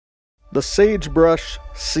the sagebrush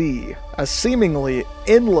sea, a seemingly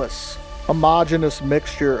endless, homogeneous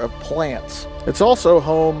mixture of plants. It's also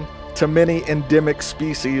home to many endemic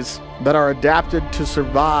species that are adapted to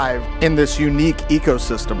survive in this unique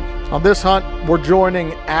ecosystem. On this hunt, we're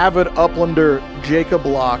joining avid uplander Jacob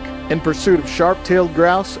Locke in pursuit of sharp-tailed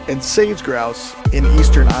grouse and sage grouse in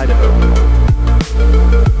eastern Idaho.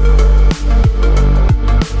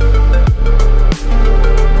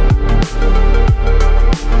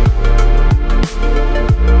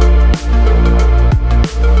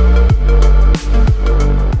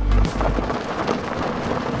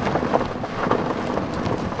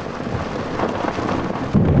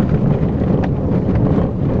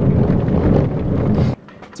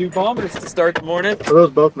 Two bombers to start the morning. Are those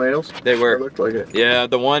both males? They were. They looked like it. Yeah,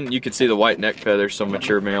 the one, you could see the white neck feathers, so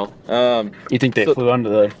mature male. You think they flew under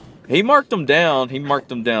the... He marked them down. He marked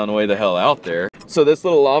them down way the hell out there. So this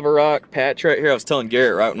little lava rock patch right here, I was telling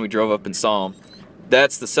Garrett right when we drove up and saw him,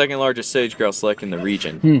 that's the second largest sage grouse lek in the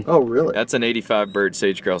region. Oh, really? That's an 85 bird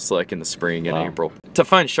sage grouse lek in the spring and April. To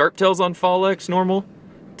find sharptails on fall leks normal,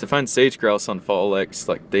 to find sage grouse on fall leks,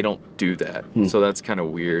 like they don't do that. So that's kind of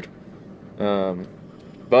weird.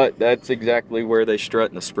 But that's exactly where they strut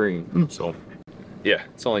in the spring. So, yeah,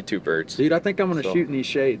 it's only two birds. Dude, I think I'm gonna shoot in these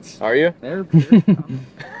shades. Are you? I'm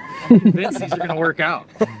convinced these are gonna work out.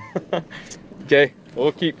 Okay,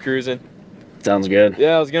 we'll keep cruising. Sounds good.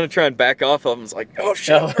 Yeah, I was gonna try and back off of them. I was like, oh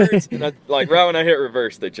shit, birds. And I, like right when I hit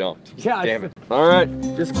reverse, they jumped. Yeah. Damn it. All right.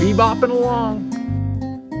 Just bebopping along.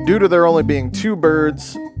 Due to there only being two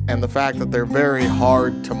birds and the fact that they're very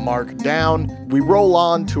hard to mark down, we roll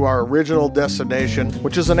on to our original destination,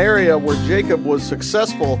 which is an area where Jacob was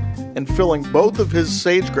successful in filling both of his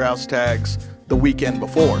sage grouse tags the weekend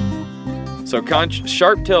before. So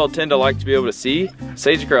sharp-tailed tend to like to be able to see.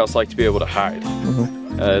 Sage grouse like to be able to hide,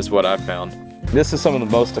 is what I found. This is some of the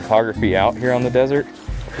most topography out here on the desert.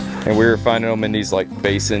 And we were finding them in these like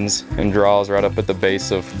basins and draws right up at the base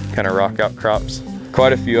of kind of rock outcrops.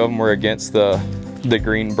 Quite a few of them were against the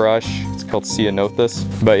green brush. It's called Ceanothus.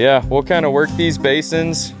 But yeah, we'll kind of work these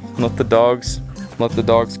basins, let the dogs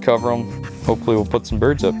cover them. Hopefully we'll put some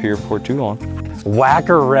birds up here before too long.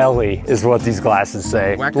 Wackarelli is what these glasses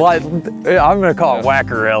say. I'm gonna call it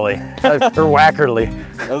Wackarelli or Wackerly.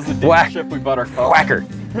 That was the dealership we bought our car. Whacker.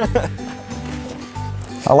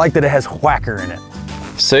 I like that it has whacker in it.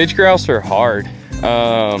 Sage grouse are hard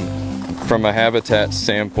from a habitat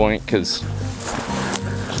standpoint because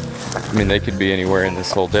I mean, they could be anywhere in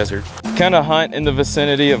this whole desert. Kind of hunt in the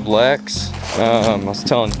vicinity of leks. I was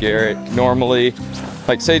telling Garrett, normally,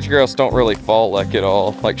 like sage grouse don't really fall lek at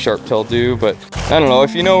all, like sharp-tailed do, but I don't know,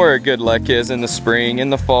 if you know where a good lek is in the spring, in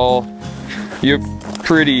the fall, you have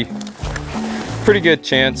pretty good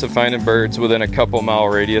chance of finding birds within a couple mile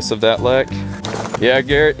radius of that lek. Yeah,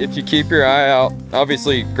 Garrett, if you keep your eye out,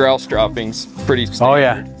 obviously grouse droppings, pretty standard. Oh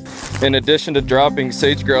yeah. In addition to dropping,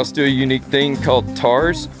 sage grouse do a unique thing called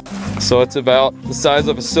tars. So it's about the size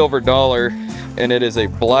of a silver dollar, and it is a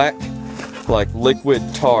black, like liquid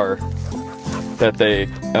tar that they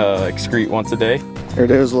excrete once a day. Here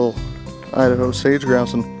it is, little Idaho sage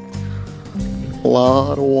grouse, and a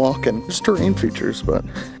lot of walking. Just terrain features, but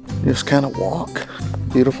you just kind of walk.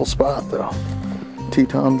 Beautiful spot though.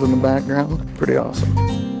 Tetons in the background, pretty awesome.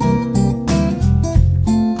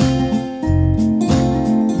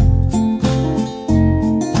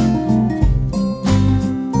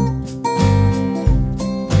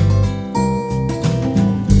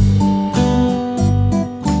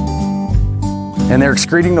 And they're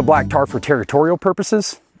excreting the black tar for territorial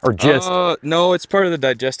purposes, or just? No, it's part of the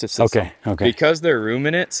digestive system. Okay. Because they're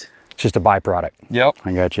ruminants. It's just a byproduct. Yep.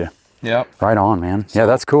 I got you. Yep. Right on, man. Yeah,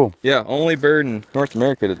 that's cool. Yeah, only bird in North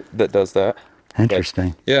America that does that. Interesting.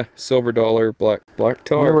 But, yeah, silver dollar, black I wonder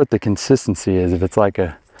tar. what the consistency is, if it's like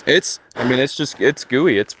a... I mean, it's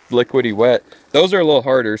gooey. It's liquidy wet. Those are a little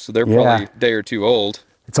harder, so they're probably a day or two old.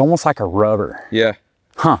 It's almost like a rubber. Yeah.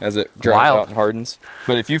 Huh. As it dries out and hardens.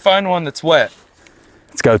 But if you find one that's wet,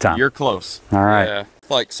 it's go time. You're close. All right. Yeah.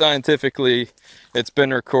 Like scientifically, it's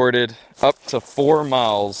been recorded up to 4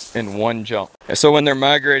 miles in one jump. So when they're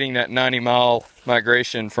migrating that 90-mile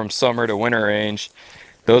migration from summer to winter range,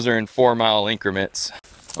 those are in 4-mile increments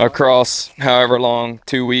across however long,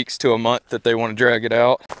 2 weeks to a month that they want to drag it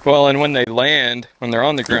out. Well, and when they land, when they're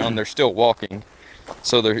on the ground, they're still walking.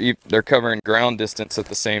 So they're covering ground distance at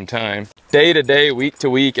the same time. Day to day, week to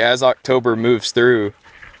week, as October moves through,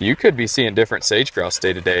 you could be seeing different sage grouse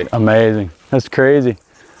day to day. Amazing. That's crazy.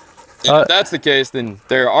 If that's the case, then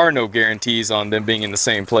there are no guarantees on them being in the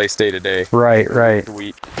same place day to day. Right.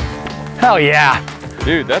 Week. Hell yeah.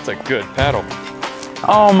 Dude, that's a good paddle.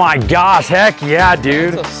 Oh my gosh, heck yeah,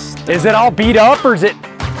 dude. That's a Is it all beat up or is it?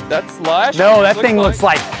 That's lash. No, that thing looks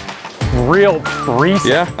like real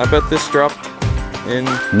recent. Yeah, I bet this dropped in.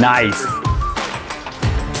 Nice.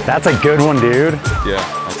 That's a good one, dude. Yeah,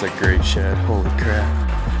 that's a great shed. Holy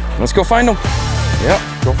crap. Let's go find them. Yep,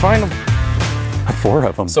 go find them. 4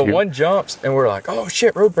 of them. So dude. one jumps and we're like, oh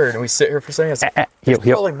shit, road bird. And we sit here for seconds. There's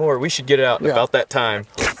probably more. We should get out about that time.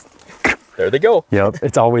 There they go. Yep,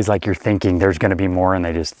 it's always like you're thinking there's gonna be more and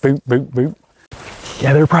they just boop, boop, boop.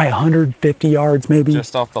 Yeah, they're probably 150 yards maybe.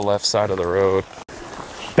 Just off the left side of the road.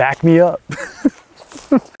 Back me up.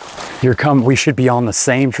 We should be on the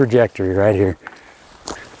same trajectory right here.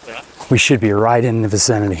 Yeah. We should be right in the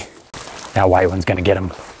vicinity. That white one's gonna get him.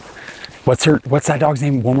 What's that dog's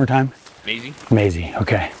name one more time? Maisie. Maisie,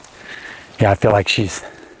 okay. Yeah, I feel like she's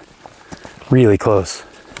really close.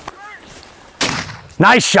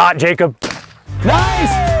 Nice shot, Jacob.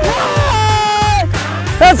 Nice!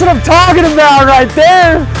 That's what I'm talking about right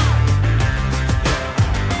there.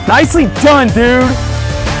 Nicely done, dude.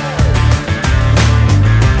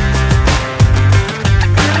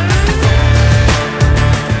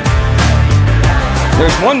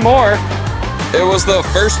 There's one more. It was the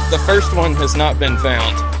first one has not been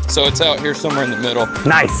found. So it's out here somewhere in the middle.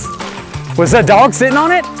 Nice. Was that dog sitting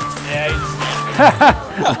on it? Yeah.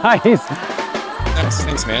 Nice.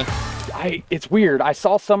 Thanks, man. It's weird. I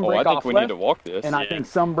saw some break I think off we left, need to walk this. and I think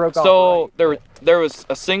some broke off So right. there was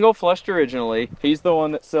a single flushed originally. He's the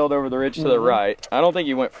one that sailed over the ridge to the right. I don't think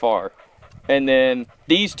he went far. And then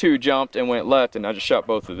these two jumped and went left, and I just shot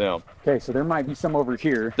both of them. Okay, so there might be some over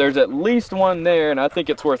here. There's at least one there, and I think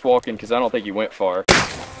it's worth walking because I don't think he went far.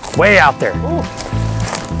 Way out there. Ooh.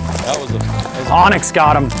 That was a Onyx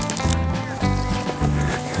got him.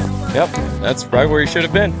 Yep, that's right where he should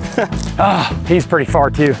have been. He's pretty far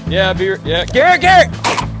too. Yeah, Garrett!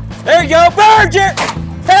 There you go, bird, Garrett!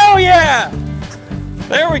 Hell yeah!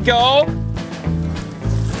 There we go.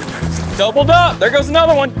 Doubled up, there goes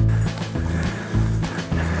another one.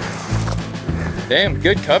 Damn,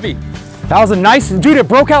 good covey. That was a nice, dude, it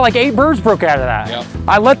broke out like 8 birds broke out of that. Yep.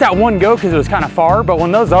 I let that one go because it was kind of far, but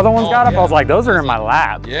when those other ones got up, I was like, those are in my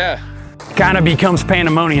lap. Yeah. Kind of becomes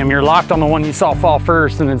pandemonium. You're locked on the one you saw fall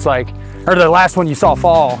first, and it's like, or the last one you saw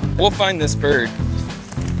fall. We'll find this bird.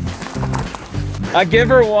 I give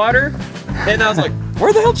her water, and I was like,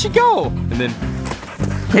 where the hell'd she go? And then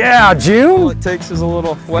Yeah, all June. it takes is a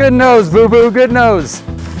little wet. Good nose, boo-boo, good nose.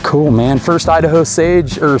 Cool, man. First Idaho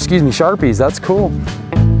sage, or excuse me, Sharpies. That's cool.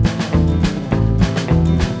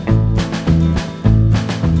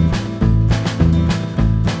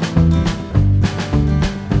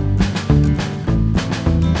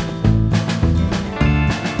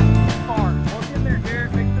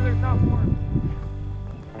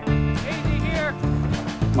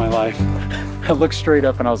 My life. I looked straight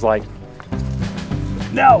up and I was like,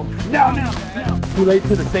 no. Too late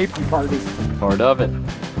to the safety party. Part of it.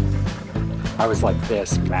 I was like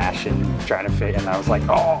this, mashing, trying to fit, and I was like,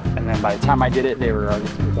 oh. And then by the time I did it, they were already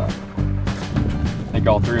screwed up. I think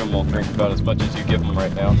all three of them will drink about as much as you give them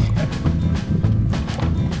right now.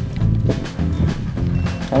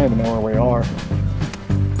 I don't even know where we are.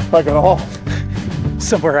 Like at all.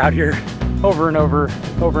 Somewhere out here, over and under.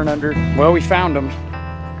 Well, we found them.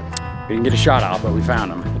 We didn't get a shot out, but we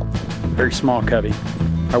found them. Very small covey.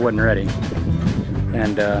 I wasn't ready.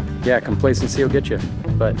 And yeah, complacency will get you.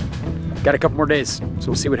 But got a couple more days, so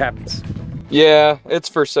we'll see what happens. Yeah, it's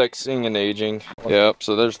for sexing and aging. Yep,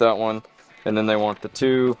 so there's that one. And then they want the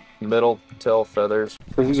 2 middle tail feathers.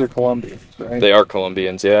 These are Colombians, right? They are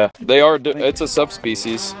Colombians, yeah. They are, it's a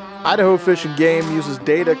subspecies. Idaho Fish and Game uses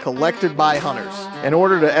data collected by hunters in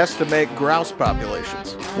order to estimate grouse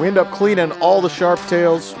populations. We end up cleaning all the sharp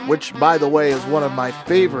tails, which by the way is one of my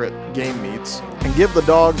favorite game meats, and give the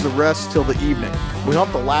dogs a rest till the evening. We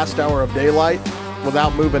hunt the last hour of daylight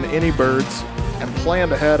without moving any birds and plan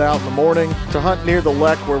to head out in the morning to hunt near the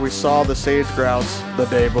lek where we saw the sage grouse the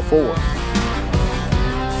day before.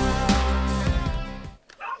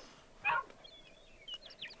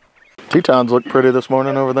 Tetons look pretty this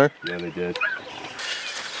morning over there. Yeah, they did.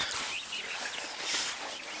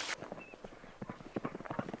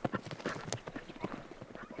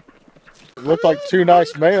 Look like 2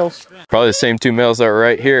 nice males. Probably the same 2 males that were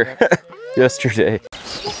right here yesterday.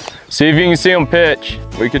 See if you can see them pitch.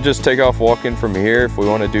 We could just take off walking from here if we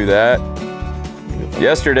want to do that.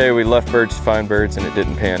 Yesterday we left birds to find birds and it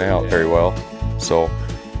didn't pan out very well. So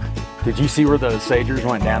Did you see where the sagers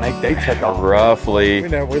went down? They took off. roughly,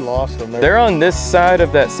 We lost them there. they're on this side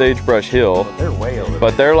of that sagebrush hill, They're way over.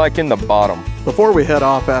 but they're like in the bottom. Before we head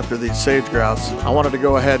off after these sage grouse, I wanted to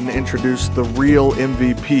go ahead and introduce the real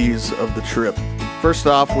MVPs of the trip. First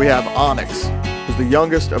off, we have Onyx, who's the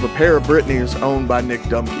youngest of a pair of Brittany's owned by Nick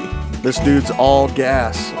Dumke. This dude's all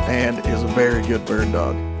gas and is a very good bird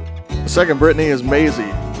dog. The second Brittany is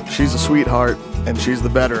Maisie. She's a sweetheart and she's the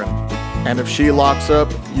veteran. And if she locks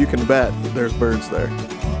up, you can bet there's birds there.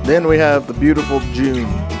 Then we have the beautiful June.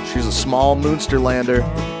 She's a small Munsterlander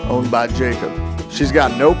owned by Jacob. She's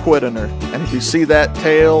got no quit in her, and if you see that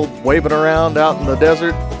tail waving around out in the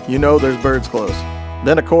desert, you know there's birds close.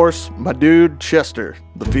 Then of course, my dude Chester,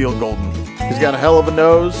 the field golden. He's got a hell of a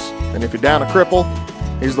nose, and if you're down a cripple,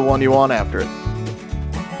 he's the one you want after it.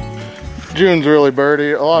 June's really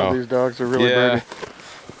birdy. A lot of these dogs are really birdy.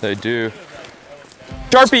 They do.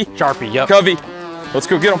 Sharpie! Sharpie, yep. Covey. Let's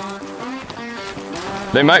go get them.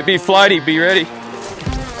 They might be flighty, be ready.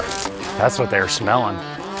 That's what they're smelling.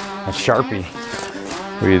 A Sharpie.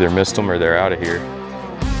 We either missed them or they're out of here.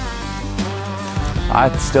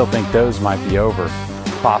 I still think those might be over,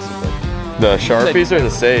 possibly. The Sharpies or the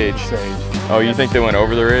Sage? Sage. Oh, you think they went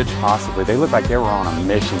over the ridge? Possibly. They look like they were on a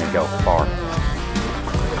mission to go far.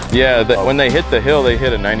 Yeah, when they hit the hill, they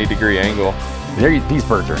hit a 90-degree angle. These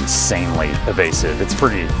birds are insanely evasive. It's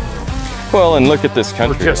pretty... Well, and look at this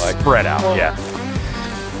country. We're just spread out, yeah.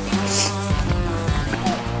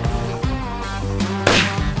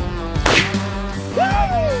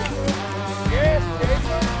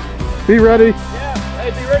 Be ready. Yeah, hey,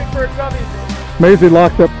 be ready for a covey. Maisie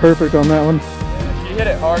locked up perfect on that one. You hit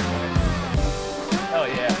it hard. Hell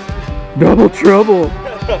yeah. Double trouble.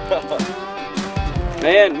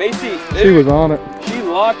 Man, Macy, dude, She was on it. she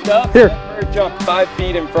locked up. Here. That bird jumped 5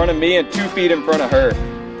 feet in front of me and 2 feet in front of her.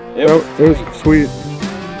 It It was sweet.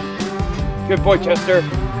 Good boy, Chester.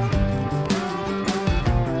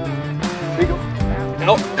 Here you go.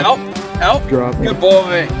 Out, out, out. Drop it. Good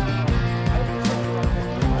boy.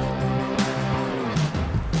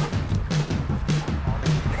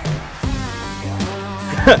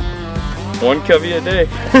 One covey a day.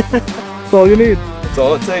 That's all you need. That's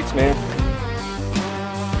all it takes, man.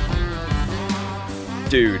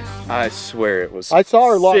 Dude, I swear it was I saw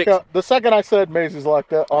her lock sick. up. The second I said Maisie's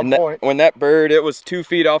locked up, on point. When that bird, it was 2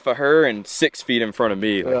 feet off of her and 6 feet in front of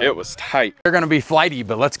me. Like, it was tight. They're gonna be flighty,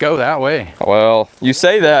 but let's go that way. Well, you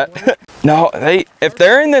say that. No, if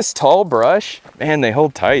they're in this tall brush, man, they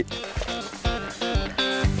hold tight.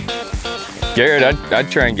 Garrett, I'd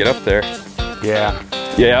try and get up there. Yeah.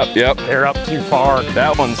 Yep. They're up too far.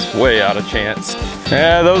 That one's way out of chance.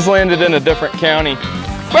 Yeah, those landed in a different county.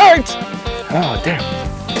 Birds! Oh, damn.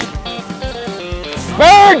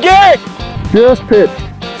 Bird, Garrett! Just pitch.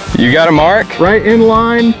 You got a mark? Right in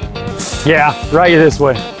line. Yeah, right this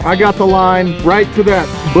way. I got the line right to that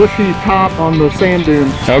bushy top on the sand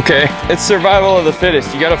dune. Okay. It's survival of the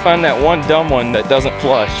fittest. You gotta find that one dumb one that doesn't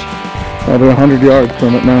flush. I'll be 100 yards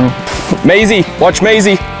from it now. Maisie, watch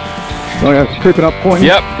Maisie. Oh yeah, it's creeping up point.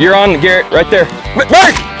 Yep, you're on, Garrett, right there.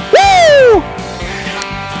 Bird! Woo!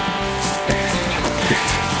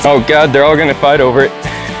 Oh God, they're all gonna fight over it.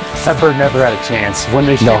 That bird never had a chance. When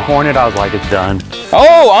they shot hornet, I was like, it's done.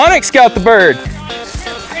 Oh, Onyx got the bird.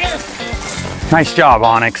 Nice job,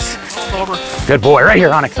 Onyx. Good boy, right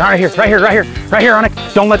here, Onyx. Right here,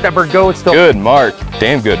 Onyx. Don't let that bird go. It's still Good mark,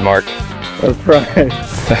 damn good mark. That's right.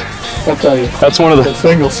 I'll tell you. That's one of the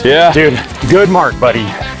singles. Yeah. dude. Good mark, buddy.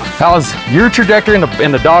 That was your trajectory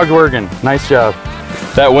and the dog's working. Nice job.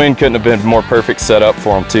 That wind couldn't have been more perfect setup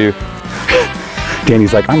for him too.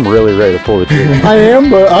 Danny's like, I'm really ready to pull the trigger. I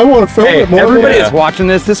am, but I want to film Hey, it more. everybody is watching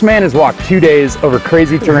this. This man has walked 2 days over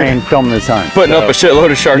crazy terrain filming this hunt. Putting up a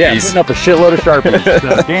shitload of Sharpies. Yeah, putting up a shitload of Sharpies.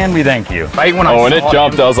 So, Dan, we thank you. Right when when it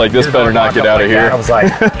jumped, I was like, this better not get out of here. I was like,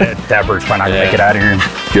 that bird's probably not gonna make it out of here.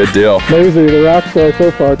 Good deal. Maisie, the rock star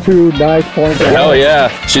so far, 2 nice points. Hell yeah,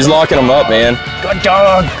 she's locking them up, man. Good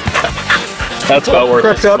dog. That's about worth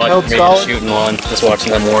Crept it. up, held solid. Shooting one, just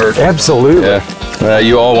watching them work. Absolutely. Yeah.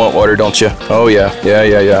 You all want water, don't you? Oh yeah.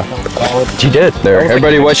 She did. There,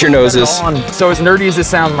 everybody wet your noses. So as nerdy as this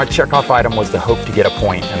sounds, my checkoff item was to hope to get a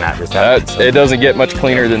point, and that just happened. It doesn't get much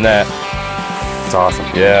cleaner than that. It's awesome.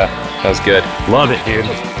 Yeah, that was good. Love it, dude.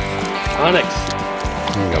 Onyx.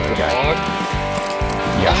 There you go, big guy. Hog.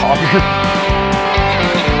 Yeah, hog.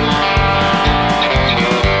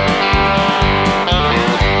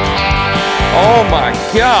 Oh my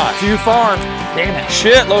God. Too far. Damn it.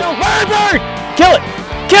 Shit, look. No, bird! Kill it!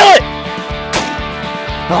 Kill it!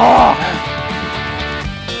 Oh.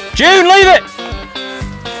 June, leave it!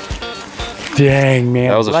 Dang, man.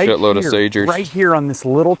 That was a shitload of sagers. Right here on this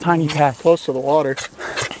little tiny path. Close to the water.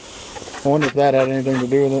 I wonder if that had anything to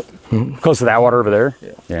do with it. Close to that water over there?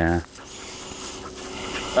 Yeah.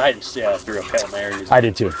 I just threw a Hail Mary. I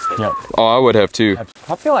did too. Yep. Oh, I would have too.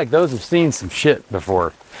 I feel like those have seen some shit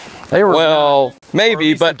before. They were Well,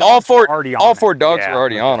 maybe, but the all dogs were four already on all it. four dogs Yeah, were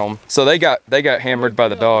already on them, so they got hammered by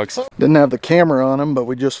the dogs. Didn't have the camera on them, but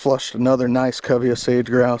we just flushed another nice covey of sage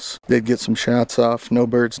grouse. Did get some shots off. No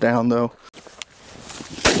birds down though.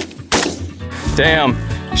 Damn,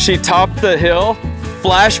 she topped the hill,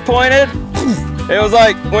 flash pointed. It was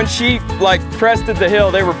like when she like crested the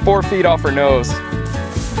hill, they were 4 feet off her nose.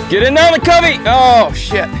 Get in there, the covey! Oh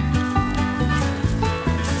shit!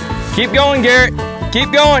 Keep going, Garrett.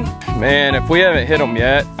 Keep going. Man, if we haven't hit them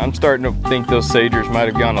yet, I'm starting to think those sagers might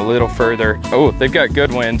have gone a little further. Oh, they've got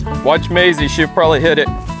good wind. Watch Maisie, she'll probably hit it.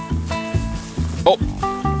 Oh,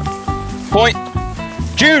 point.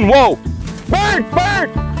 June, whoa. Bird, bird.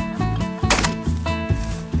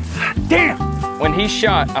 Damn. When he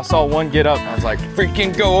shot, I saw one get up. I was like,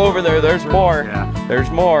 freaking go over there. There's more. Yeah. There's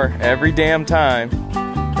more. Every damn time.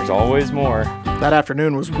 There's always more. That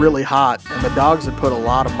afternoon was really hot and the dogs had put a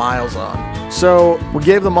lot of miles on. So we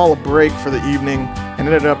gave them all a break for the evening and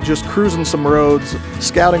ended up just cruising some roads,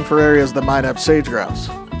 scouting for areas that might have sage grouse.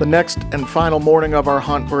 The next and final morning of our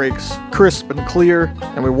hunt breaks crisp and clear,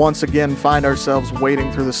 and we once again find ourselves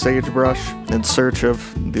wading through the sagebrush in search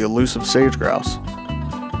of the elusive sage grouse.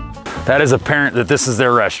 That is apparent that this is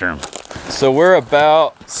their restroom. So we're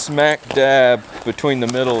about smack dab between the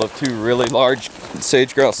middle of two really large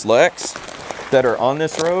sage grouse leks that are on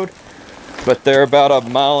this road, but they're about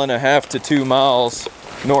 1.5 miles to 2 miles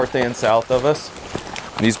north and south of us.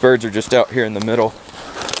 And these birds are just out here in the middle.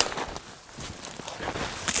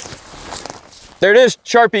 There it is,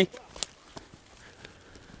 Sharpie.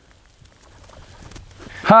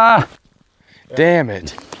 Ha! Damn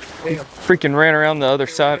it. Freaking ran around the other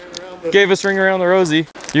side. Gave us ring around the rosy.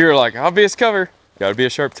 You were like, obvious cover. Gotta be a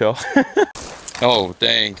sharp tail. Oh,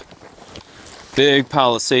 dang. Big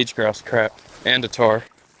pile of sage grouse crap. And a tar.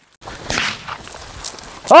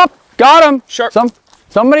 Oh, got him. Sharp.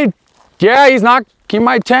 Somebody, yeah, he's knocking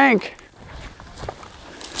my tank.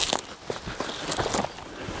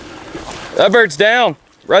 That bird's down.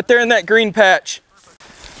 Right there in that green patch.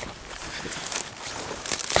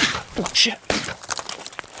 Oh, shit.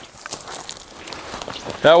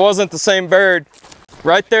 That wasn't the same bird.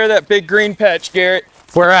 Right there, that big green patch, Garrett.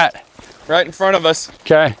 Where at? Right in front of us.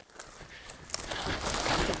 Okay.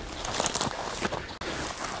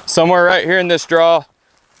 Somewhere right here in this draw.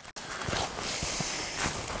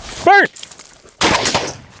 Bird!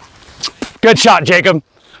 Good shot, Jacob.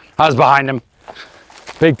 I was behind him.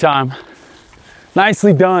 Big time.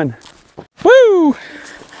 Nicely done. Woo!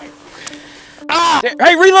 Ah!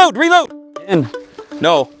 Hey, reload, reload! In.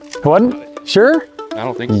 No, Wasn't? Sure? I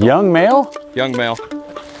don't think so. Young male? Young male.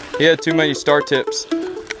 He had too many star tips.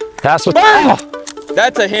 That's what. Bird! Oh,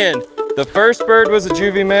 That's a hen. The first bird was a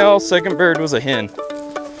juvie male, second bird was a hen.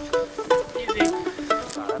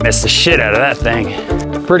 missed the shit out of that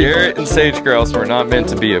thing. Pretty. Garrett and sage grouse were not meant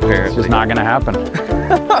to be, apparently. It's just not gonna happen.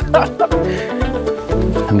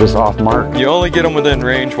 I'm just off mark. You only get them within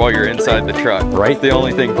range while you're inside the truck. Right. It's the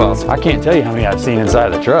only thing possible. I can't tell you how many I've seen inside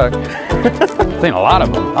the truck. I've seen a lot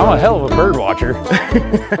of them. I'm a hell of a bird watcher.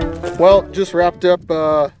 Well, just wrapped up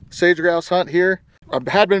sage grouse hunt here. I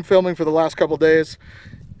had been filming for the last couple days,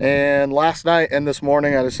 and last night and this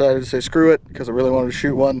morning I decided to say screw it because I really wanted to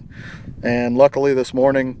shoot one. And luckily this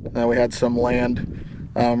morning we had some land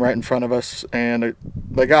right in front of us, and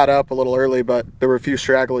they got up a little early, but there were a few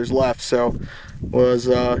stragglers left, so was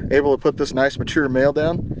able to put this nice mature male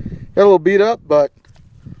down. Got a little beat up, but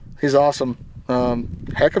he's awesome.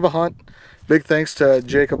 Heck of a hunt. Big thanks to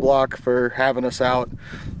Jacob Locke for having us out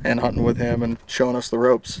and hunting with him and showing us the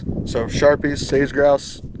ropes. So Sharpies, sage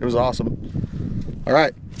grouse, it was awesome. All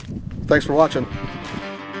right, thanks for watching.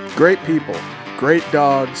 Great people, great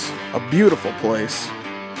dogs, a beautiful place,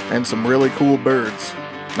 and some really cool birds.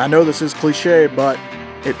 I know this is cliche, but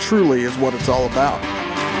it truly is what it's all about.